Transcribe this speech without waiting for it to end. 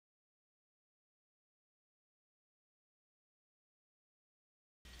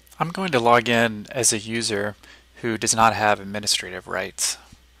I'm going to log in as a user who does not have administrative rights.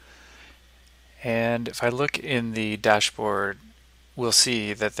 And if I look in the dashboard, we'll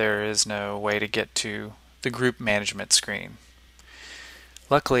see that there is no way to get to the group management screen.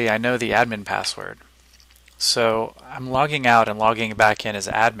 Luckily, I know the admin password. So I'm logging out and logging back in as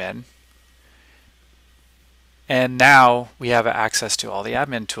admin. And now we have access to all the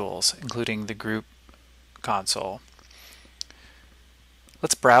admin tools, including the group console.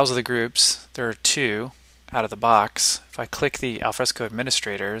 Let's browse the groups. There are two out of the box. If I click the Alfresco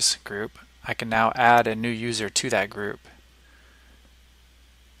Administrators group, I can now add a new user to that group.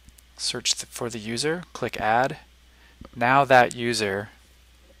 Search for the user, click Add. Now that user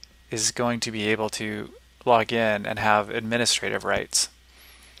is going to be able to log in and have administrative rights.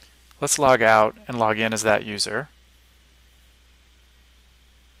 Let's log out and log in as that user.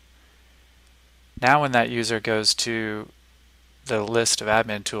 Now when that user goes to the list of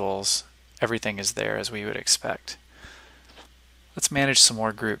admin tools, everything is there as we would expect. Let's manage some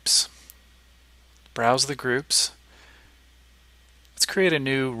more groups. Browse the groups. Let's create a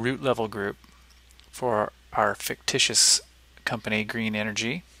new root level group for our fictitious company, Green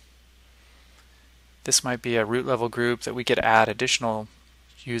Energy. This might be a root level group that we could add additional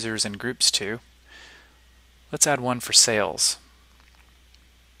users and groups to. Let's add one for sales.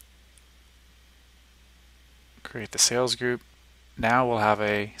 Create the sales group. Now we'll have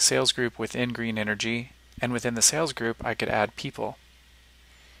a sales group within Green Energy, and within the sales group I could add people.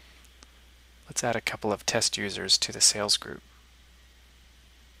 Let's add a couple of test users to the sales group.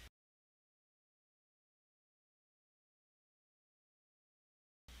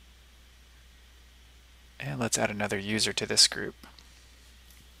 And let's add another user to this group.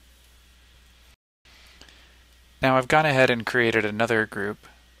 Now I've gone ahead and created another group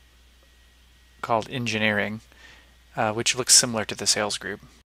called Engineering, which looks similar to the sales group.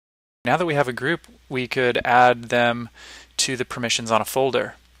 Now that we have a group, we could add them to the permissions on a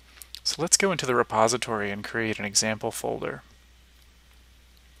folder. So let's go into the repository and create an example folder.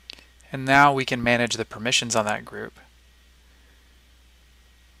 And now we can manage the permissions on that group.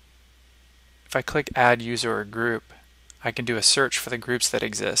 If I click Add User or Group, I can do a search for the groups that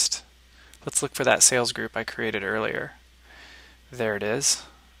exist. Let's look for that sales group I created earlier. There it is.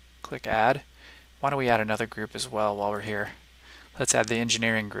 Click Add. Why don't we add another group as well while we're here? Let's add the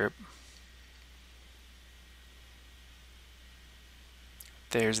engineering group.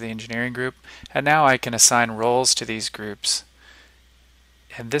 There's the engineering group. And now I can assign roles to these groups.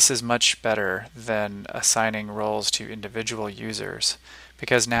 And this is much better than assigning roles to individual users,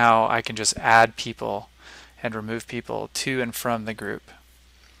 because now I can just add people and remove people to and from the group.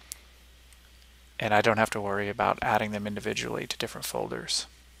 And I don't have to worry about adding them individually to different folders.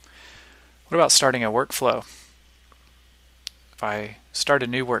 What about starting a workflow? If I start a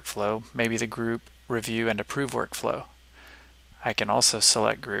new workflow, maybe the group review and approve workflow, I can also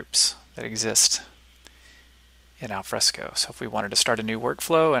select groups that exist in Alfresco. So if we wanted to start a new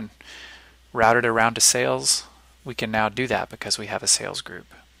workflow and route it around to sales, we can now do that because we have a sales group.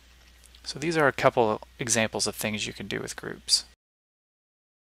 So these are a couple examples of things you can do with groups.